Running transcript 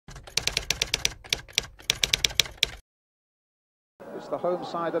It's the home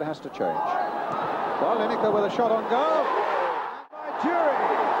side that has to change. Well, Lineker with a shot on goal. And by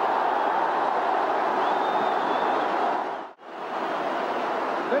Durie.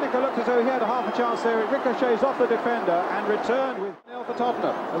 Lineker looked as though he had half a chance there. It ricochets off the defender and returned with 0 for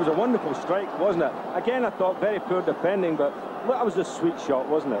Tottenham. It was a wonderful strike, wasn't it? Again, I thought very poor defending, but that was a sweet shot,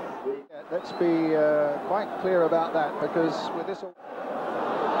 wasn't it? Yeah, let's be quite clear about that, because with this...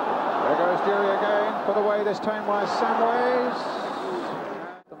 There goes Durie again, put away this time by Samways.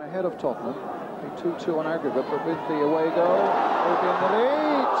 Them ahead of Tottenham, 2-2 on aggregate, but with the away goal, they'll be in the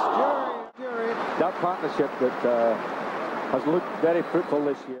lead. Durie. That partnership that has looked very fruitful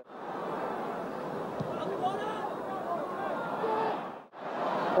this year.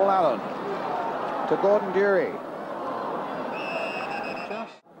 Paul Allen to Gordon Durie.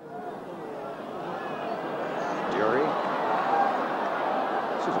 Durie.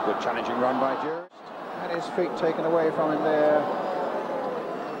 This is a good challenging run by Durie. Had his feet taken away from him there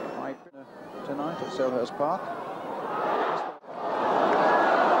tonight at Selhurst Park.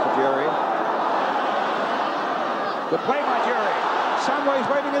 To Durie. Good play by Durie. Samways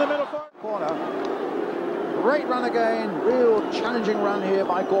waiting in the middle corner. Great run again. Real challenging run here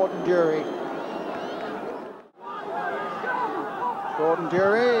by Gordon Durie. Gordon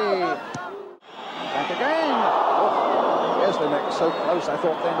Durie. Back again. Oh, here's the neck. So close, I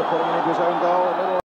thought, then, to putting it into his own goal. A little